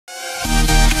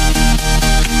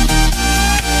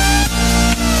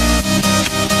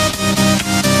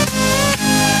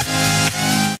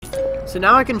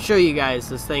now I can show you guys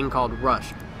this thing called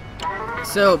rush.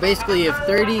 So basically you have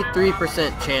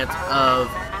 33% chance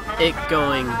of it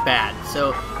going bad.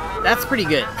 So that's pretty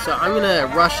good. So I'm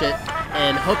gonna rush it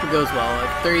and hope it goes well. I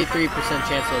have 33%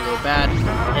 chance it'll go bad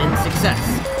and success.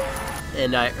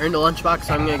 And I earned a lunchbox,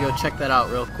 so I'm gonna go check that out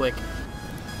real quick.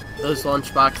 Those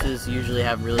lunchboxes usually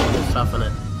have really good stuff in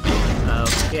it.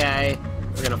 Okay,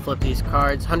 we're gonna flip these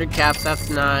cards. 100 caps, that's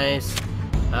nice.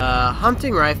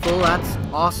 Hunting rifle, that's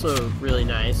also really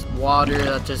nice. Water,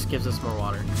 that just gives us more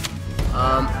water.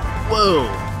 Whoa.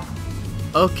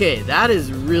 Okay, that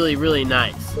is really, really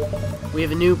nice. We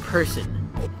have a new person.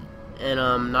 And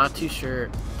I'm not too sure.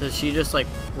 Does she just like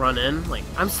run in? Like,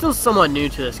 I'm still somewhat new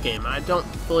to this game. I don't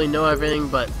fully know everything,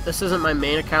 but this isn't my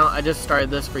main account. I just started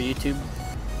this for YouTube.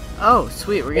 Oh,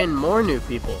 sweet, we're getting more new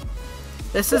people.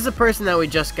 This is the person that we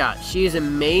just got. She is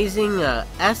amazing,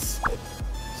 S.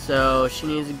 So she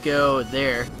needs to go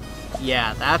there.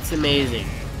 Yeah, that's amazing.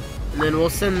 And then we'll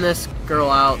send this girl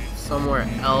out somewhere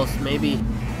else. Maybe,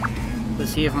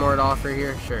 does he have more to offer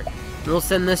here? Sure. And we'll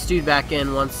send this dude back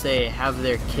in once they have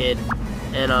their kid.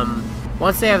 And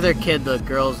once they have their kid, the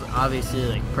girl's obviously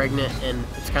like pregnant, and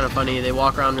it's kind of funny. They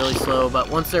walk around really slow, but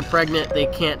once they're pregnant, they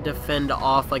can't defend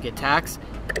off like attacks.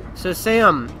 So say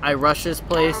I rush this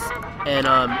place and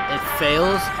it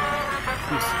fails.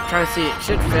 I'm trying to see, it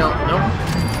should fail. Nope.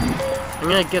 I'm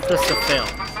gonna get this to fail,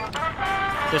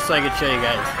 just so I can show you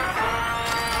guys.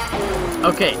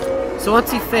 Okay, so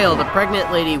once he failed, the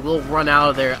pregnant lady will run out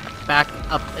of there, back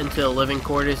up into the living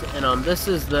quarters, and this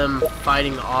is them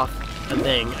fighting off a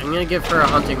thing. I'm gonna give her a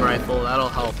hunting rifle, that'll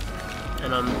help.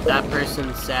 And that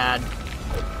person's sad.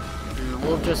 And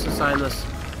we'll just assign this.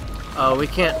 Oh, we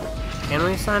can't. Can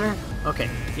we assign her? Okay,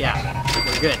 yeah,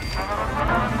 we're good.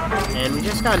 And we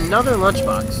just got another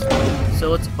lunchbox. So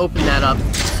let's open that up,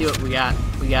 see what we got.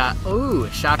 We got, ooh,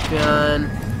 a shotgun,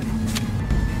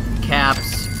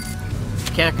 caps.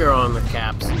 Can't go wrong with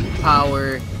caps.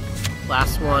 Power.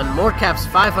 Last one. More caps,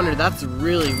 500. That's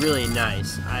really, really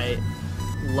nice. I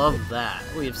love that.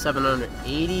 We have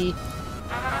 780.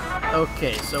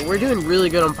 Okay, so we're doing really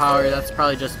good on power. That's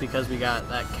probably just because we got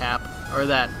that cap, or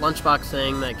that lunchbox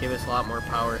thing that gave us a lot more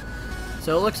power.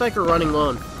 So it looks like we're running low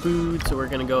on food, so we're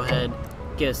going to go ahead,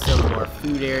 get us some more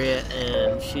food area,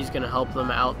 and she's going to help them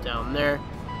out down there.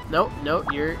 Nope,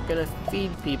 nope, you're going to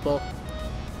feed people.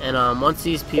 And once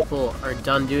these people are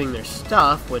done doing their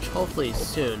stuff, which hopefully is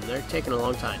soon, they're taking a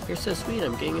long time. You're so sweet,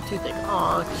 I'm getting a toothache.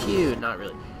 Aw, cute. Not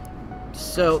really.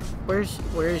 So, where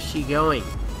is she going?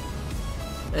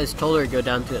 I just told her to go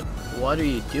down to him. What are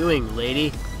you doing,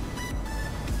 lady?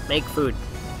 Make food.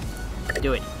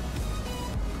 Do it.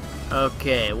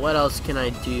 Okay, what else can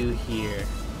I do here?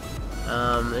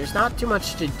 There's not too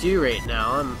much to do right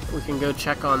now. We can go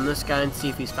check on this guy and see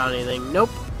if he's found anything. Nope.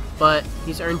 But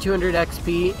he's earned 200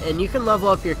 XP, and you can level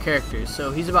up your characters,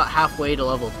 so he's about halfway to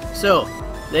level. So,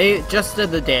 they just did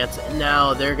the dance, and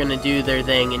now they're going to do their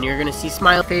thing, and you're going to see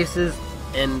smiley faces,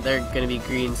 and they're going to be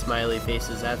green smiley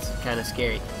faces. That's kind of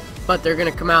scary. But they're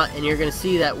going to come out, and you're going to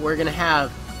see that we're going to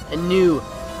have a new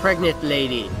pregnant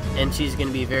lady, and she's going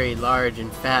to be very large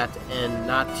and fat, and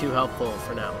not too helpful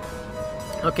for now.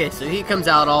 Okay, so he comes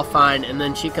out all fine, and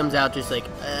then she comes out just like,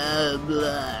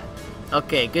 blah.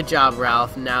 Okay, good job,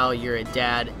 Ralph. Now you're a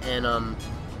dad, and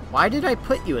why did I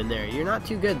put you in there? You're not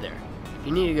too good there.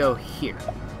 You need to go here.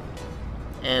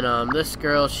 And this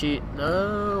girl,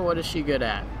 what is she good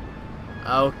at?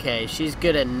 Okay, she's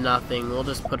good at nothing. We'll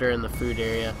just put her in the food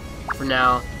area for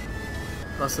now.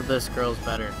 Unless this girl's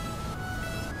better.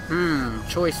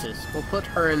 Choices. We'll put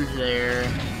her in there.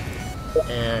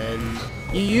 And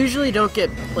you usually don't get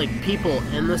like people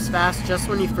in this fast. Just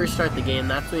when you first start the game,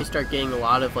 that's when you start getting a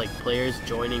lot of like players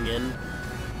joining in.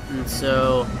 And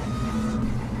so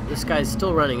this guy's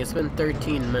still running. It's been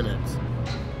 13 minutes.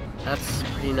 That's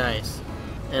pretty nice.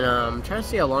 And I'm trying to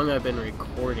see how long I've been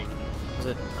recording. Is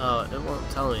it? Oh, it won't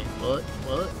tell me. Will it?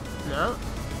 Will it? No.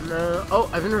 No. Oh,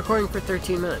 I've been recording for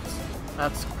 13 minutes.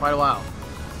 That's quite a while.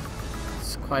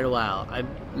 It's quite a while. I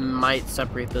might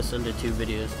separate this into 2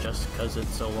 videos just because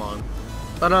it's so long.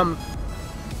 But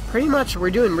pretty much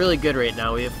we're doing really good right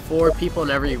now. We have 4 people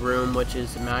in every room, which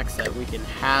is the max that we can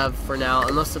have for now,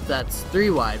 unless if that's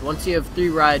 3 wide. Once you have 3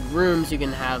 wide rooms, you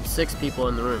can have 6 people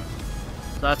in the room.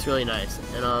 So that's really nice.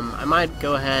 And I might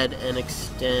go ahead and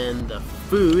extend the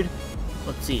food.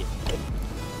 Let's see.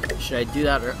 Should I do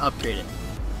that or upgrade it?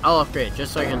 I'll upgrade it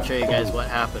just so I can show you guys what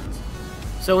happens.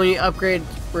 So when you upgrade,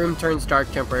 room turns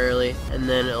dark temporarily, and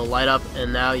then it'll light up,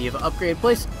 and now you have upgrade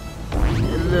place.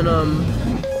 And then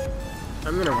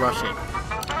I'm gonna rush it,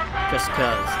 just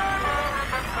cause.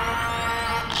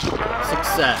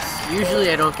 Success. Usually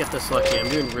I don't get this lucky. I'm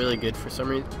doing really good for some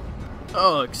reason.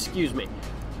 Oh, excuse me.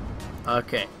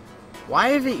 Okay. Why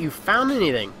haven't you found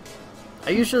anything? I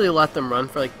usually let them run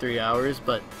for like 3 hours,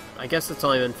 but I guess it's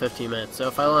only been 15 minutes. So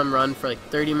if I let them run for like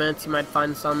 30 minutes, you might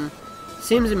find some.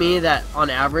 Seems to me that on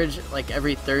average, like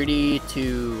every 30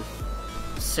 to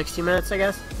 60 minutes, I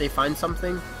guess, they find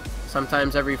something.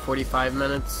 Sometimes every 45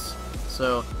 minutes.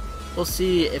 So we'll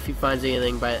see if he finds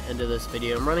anything by the end of this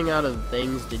video. I'm running out of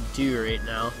things to do right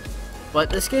now. But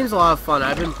this game's a lot of fun.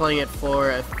 I've been playing it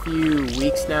for a few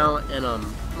weeks now, and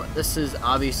this is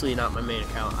obviously not my main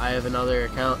account. I have another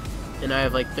account, and I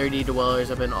have like 30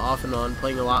 dwellers. I've been off and on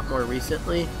playing a lot more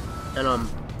recently, and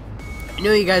I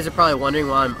know you guys are probably wondering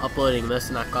why I'm uploading this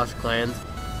and not Clash of Clans,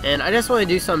 and I just want to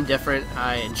do something different.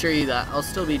 I assure you that I'll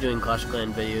still be doing Clash of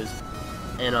Clans videos,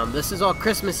 and this is all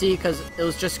Christmassy because it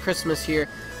was just Christmas here,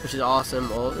 which is awesome.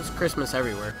 Well, it's Christmas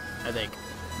everywhere, I think.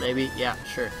 Maybe, yeah,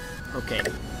 sure. Okay,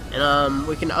 and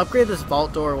we can upgrade this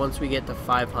vault door once we get to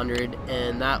 500,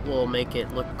 and that will make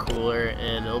it look cooler,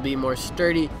 and it'll be more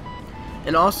sturdy.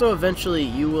 And also eventually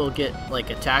you will get like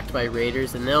attacked by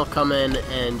raiders, and they'll come in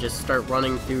and just start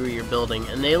running through your building,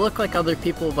 and they look like other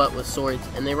people but with swords,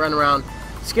 and they run around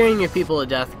scaring your people to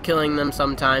death, killing them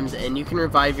sometimes, and you can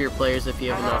revive your players if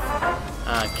you have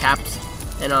enough caps.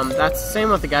 And that's the same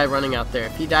with the guy running out there.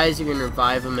 If he dies, you can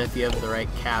revive him if you have the right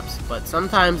caps, but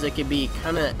sometimes it can be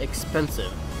kind of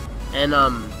expensive. And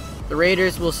the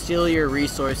raiders will steal your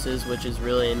resources, which is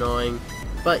really annoying.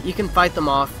 But you can fight them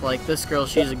off. Like this girl,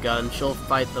 she's a gun. She'll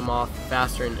fight them off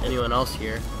faster than anyone else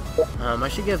here. I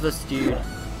should give this dude,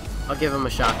 I'll give him a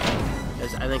shotgun,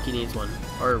 because I think he needs one.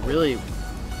 Or really,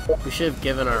 we should have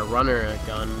given our runner a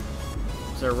gun,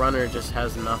 because our runner just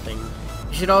has nothing.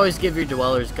 You should always give your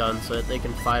dwellers guns so that they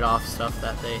can fight off stuff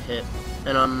that they hit.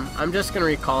 And I'm just going to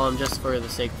recall him just for the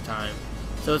sake of time.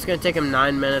 So it's going to take him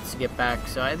 9 minutes to get back.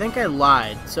 So I think I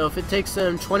lied. So if it takes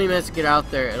him 20 minutes to get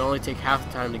out there, it'll only take half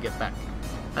the time to get back.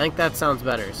 I think that sounds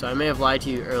better. So I may have lied to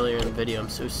you earlier in the video. I'm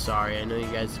so sorry. I know you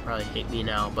guys probably hate me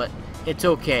now, but it's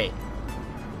okay.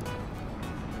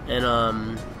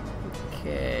 And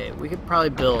okay, we could probably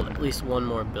build at least one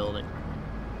more building.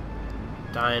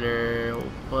 Diner,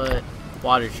 we'll put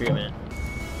water treatment.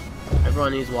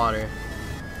 Everyone needs water.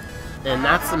 And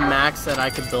that's the max that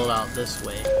I could build out this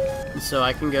way. And so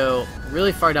I can go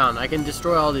really far down. I can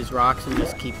destroy all these rocks and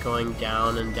just keep going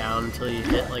down and down until you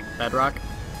hit like bedrock.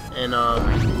 And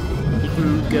you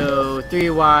can go 3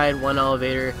 wide, 1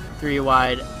 elevator, 3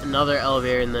 wide, another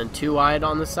elevator, and then 2 wide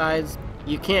on the sides.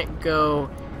 You can't go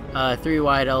 3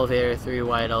 wide elevator, 3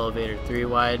 wide elevator, 3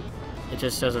 wide. It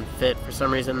just doesn't fit. For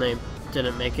some reason they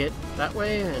didn't make it that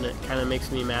way, and it kind of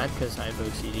makes me mad because I have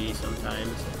OCD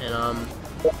sometimes. And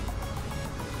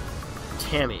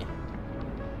Tammy,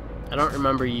 I don't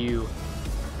remember you.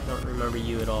 I don't remember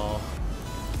you at all.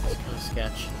 It's kind of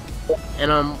sketch.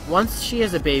 And once she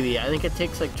has a baby, I think it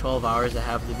takes like 12 hours to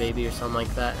have the baby or something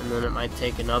like that, and then it might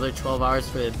take another 12 hours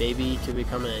for the baby to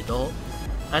become an adult.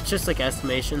 That's just like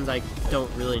estimations. I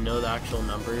don't really know the actual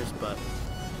numbers, but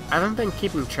I haven't been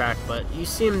keeping track. But you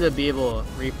seem to be able to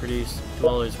reproduce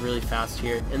dwellers really fast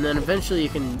here, and then eventually you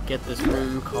can get this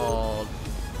room called,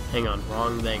 hang on,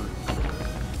 wrong thing.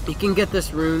 You can get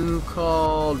this room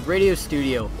called Radio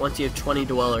Studio once you have 20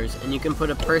 dwellers, and you can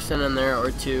put a person in there, or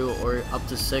 2, or up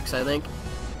to 6, I think.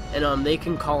 And they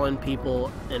can call in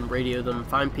people and radio them,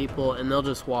 find people, and they'll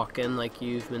just walk in like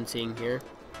you've been seeing here.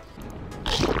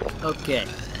 Okay.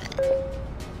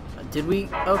 Okay,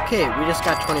 we just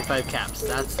got 25 caps.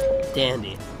 That's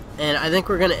dandy. And I think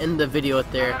we're gonna end the video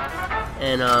with there.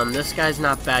 And this guy's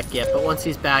not back yet, but once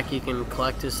he's back, you can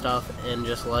collect his stuff and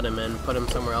just let him in, put him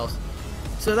somewhere else.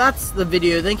 So that's the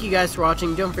video. Thank you guys for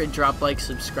watching. Don't forget to drop like,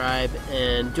 subscribe,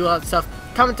 and do all that stuff.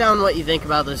 Comment down what you think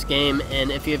about this game, and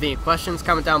if you have any questions,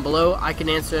 comment down below. I can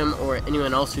answer them, or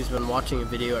anyone else who's been watching a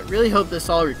video. I really hope this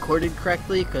all recorded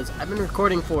correctly, because I've been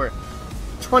recording for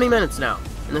 20 minutes now,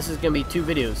 and this is going to be 2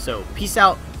 videos. So peace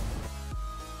out.